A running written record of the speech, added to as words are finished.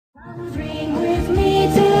Dream with me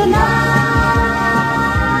tonight.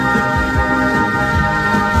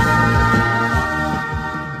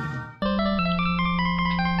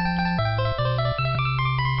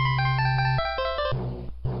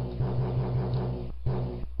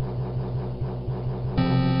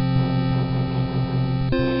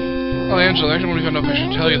 Well, Angela, I don't even know if I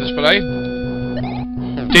should tell you this, but I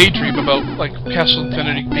daydream about, like, Castle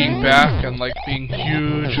Infinity being back, and, like, being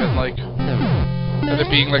huge, and, like, and there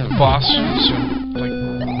being, like, bosses, and, like,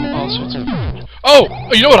 all sorts of... Oh!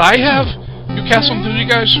 You know what I have? You Castle Infinity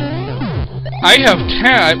guys? I have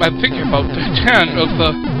 10, I'm thinking about 10 of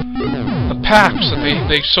the packs that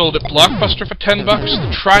they sold at Blockbuster for $10,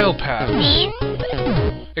 the trial packs.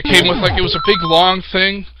 It came with, like, it was a big, long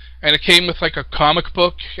thing, and it came with, like, a comic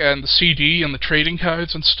book, and the CD, and the trading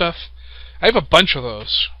cards and stuff. I have a bunch of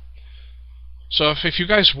those. So if you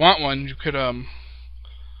guys want one, you could,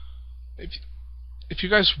 if you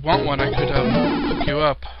guys want one, I could, hook you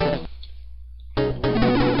up.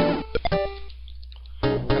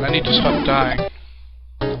 And I need to stop dying.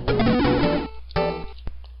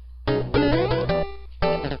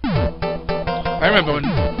 I remember,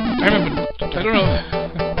 I don't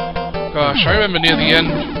know, gosh, I remember near the end,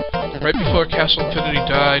 right before Castle Infinity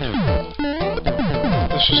died,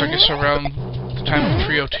 this was, I guess, around the time of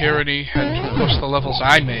Trio Tyranny, and, of course, the levels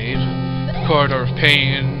I made, the Corridor of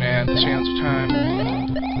Pain, and the Sands of Time.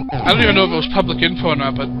 I don't even know if it was public info or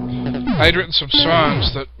not, but I had written some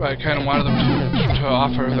songs that I kind of wanted them to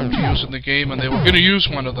offer them to use in the game, and they were going to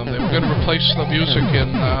use one of them. They were going to replace the music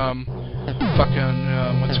in,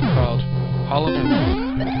 what's it called? Hall of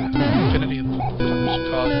Infinity? What's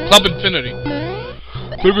it called? Club Infinity.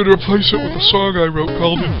 They're going to replace it with a song I wrote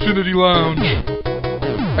called Infinity Lounge.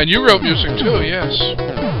 And you wrote music too, yes.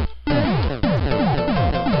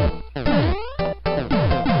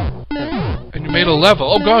 And you made a level.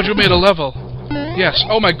 Oh god, you made a level. Yes.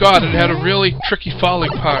 Oh my god, it had a really tricky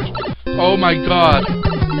falling part. Oh my god.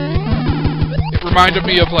 It reminded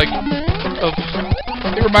me of, like,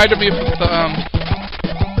 it reminded me of the,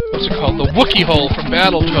 what's it called? The Wookiee hole from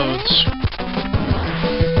Battletoads.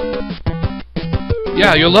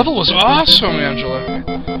 Yeah, your level was awesome, Angela.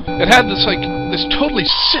 It had this, like, this totally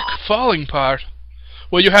sick falling part,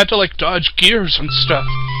 where you had to, like, dodge gears and stuff.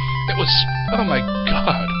 It was, oh my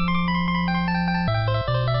god.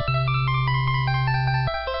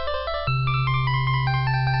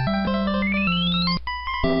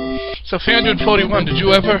 So, FanDude41, did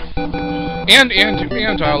you ever,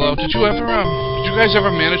 and Arlo, did you guys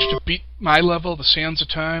ever manage to beat my level, the Sands of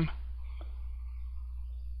Time?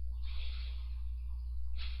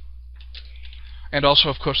 And also,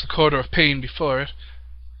 of course, the Corridor of Pain before it.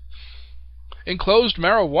 Enclosed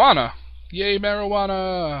marijuana. Yay,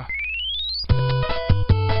 marijuana!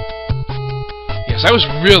 Yes, I was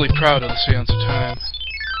really proud of the Sands of Time.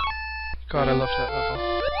 God, I loved that level.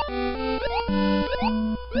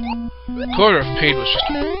 Corridor of Pain was just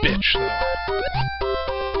a bitch, though.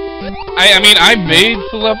 I mean, I made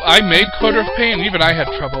the level. I made Corridor of Pain, and even I had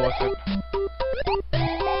trouble with it.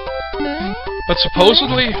 But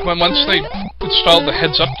supposedly, once they installed the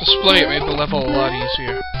heads-up display, it made the level a lot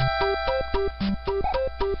easier.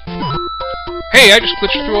 Hey, I just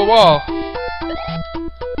glitched through a wall.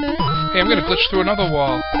 Hey, I'm gonna glitch through another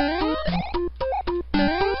wall.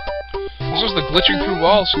 This is the glitching through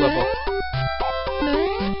walls level.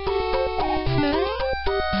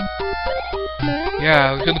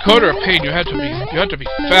 Yeah, in the Corridor of Pain, you had to be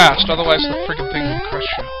fast, otherwise the friggin' thing would crush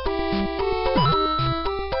you.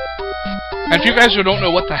 And if you guys who don't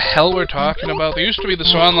know what the hell we're talking about, there used to be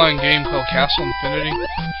this online game called Castle Infinity.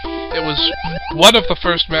 It was one of the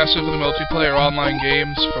first massively multiplayer online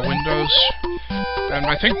games for Windows. And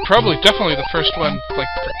I think definitely the first one,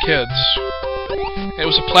 like, for kids. It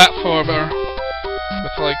was a platformer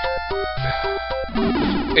with, like,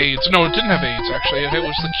 AIDS. No, it didn't have AIDS, actually. It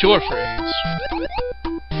was the cure for AIDS.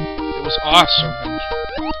 It was awesome.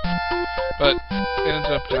 But it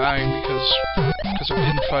ended up dying because of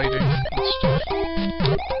infighting and stuff.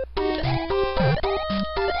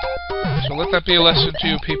 So let that be a lesson to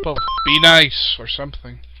you people. Be nice, or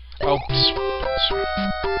something. Oh, Spencer.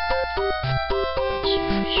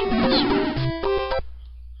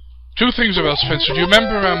 Two things about Spencer. Do you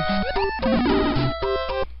remember,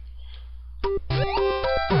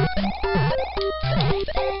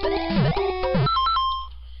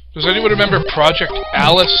 does anyone remember Project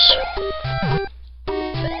Alice?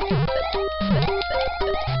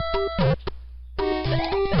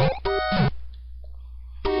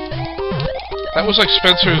 That was like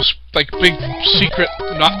Spencer's, like, big secret,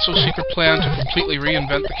 not-so-secret plan to completely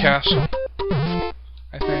reinvent the castle,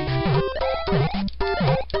 I think.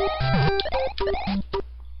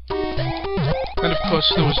 And of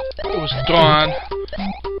course there was Dawn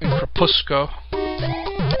and Crepusco.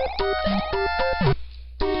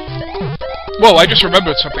 Whoa, I just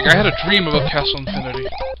remembered something. I had a dream about Castle Infinity.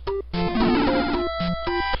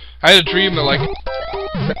 I had a dream that, like,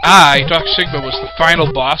 Doc Sigma, was the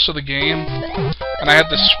final boss of the game, and I had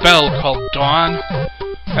this spell called Dawn,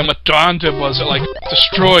 and what Dawn did was it, like,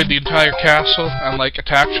 destroyed the entire castle and, like,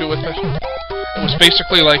 attacked you with it. It was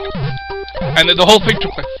basically, like, and the whole thing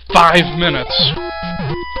took, like, 5 minutes.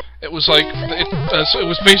 It was like, it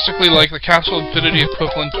was basically like the Castle Infinity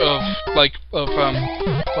equivalent of, like,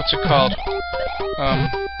 what's it called?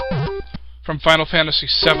 From Final Fantasy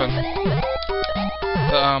VII.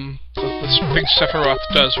 This big Sephiroth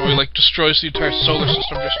does, where he, like, destroys the entire solar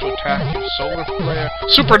system just to attack you. Solar flare.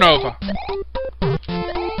 Supernova!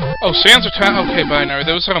 Oh, Sans Attack. Okay, binary.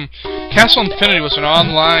 There was, Castle Infinity was an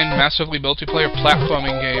online, massively multiplayer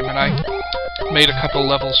platforming game, and I made a couple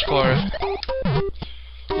levels for it.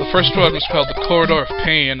 The first one was called the Corridor of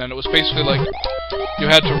Pain, and it was basically like you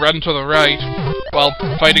had to run to the right while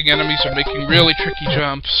fighting enemies and making really tricky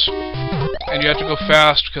jumps, and you had to go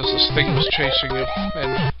fast because this thing was chasing you,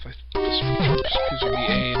 and this jump is using the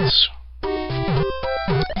AIDS.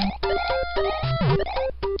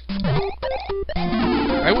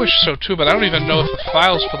 I wish so too, but I don't even know if the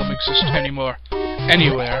files for them exist anymore,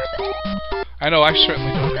 anywhere. I know I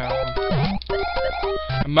certainly don't have them.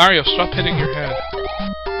 And Mario, stop hitting your head.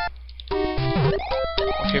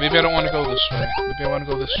 Okay, maybe I don't want to go this way. Maybe I want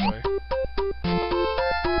to go this way.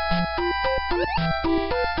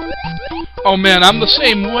 Oh man, I'm the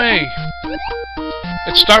same way!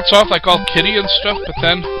 It starts off like all kitty and stuff, but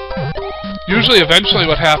then usually eventually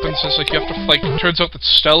what happens is like you have to, like, it turns out that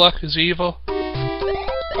Stella is evil.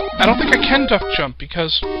 I don't think I can duck jump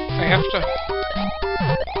because I have to...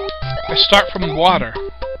 I start from water.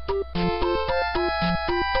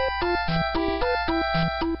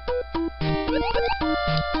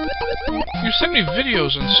 You sent me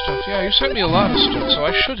videos and stuff. Yeah, you sent me a lot of stuff, so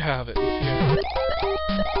I should have it here.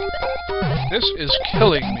 This is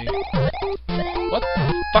killing me. What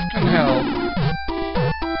the fucking hell?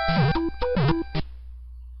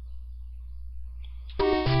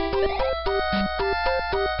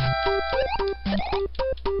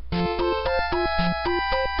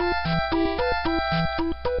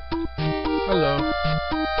 Hello.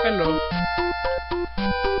 Hello.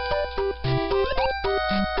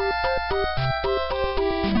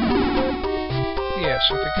 Yes,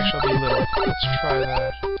 I think I shall be little. Let's try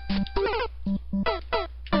that.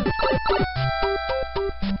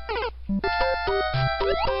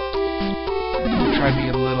 Try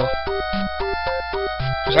being little.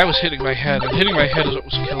 Because I was hitting my head, and hitting my head is what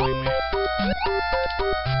was killing me.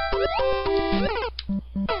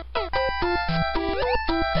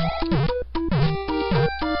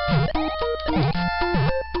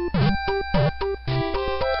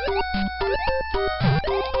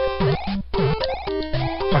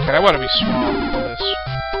 Fuck it, I want to be small for this.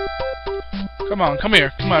 Come on, come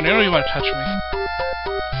here. Come on, you know you want to touch me.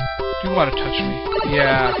 Do you want to touch me?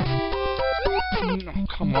 Yeah. No,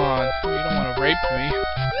 come on. You don't want to rape me.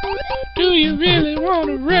 Do you really want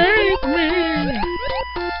to rape me?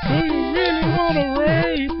 Do you really want to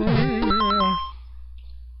rape me?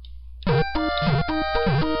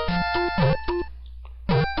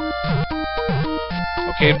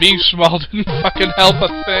 Okay, being small didn't fucking help a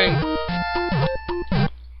thing.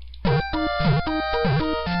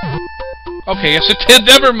 Okay, yes it did,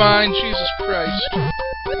 never mind, Jesus Christ. I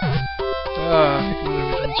think I'm gonna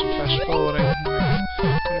be doing some fast forwarding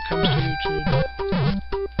when it comes to YouTube.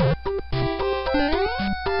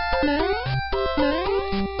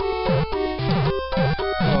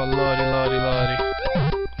 Oh lordy, lordy, lordy.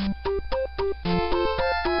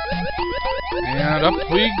 And up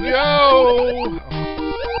we go!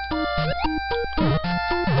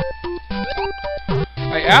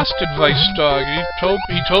 I asked Advice Dog, he told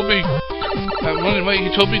me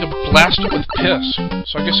to blast it with piss.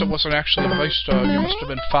 So I guess it wasn't actually Advice Dog, it must have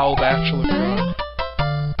been Foul Bachelor Frog.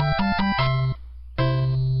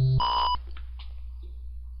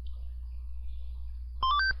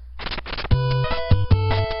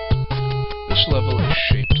 This level is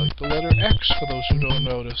shaped like the letter X, for those who don't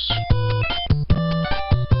notice.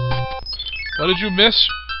 What did you miss?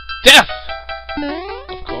 Death!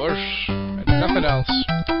 Of course. And nothing else.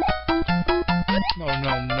 No,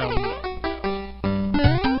 no, no, no.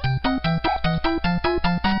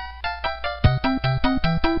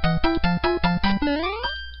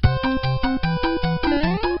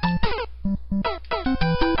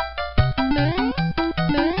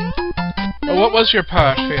 Oh, what was your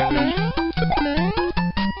part, Fanny?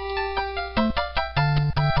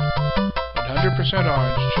 100%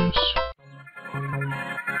 orange juice.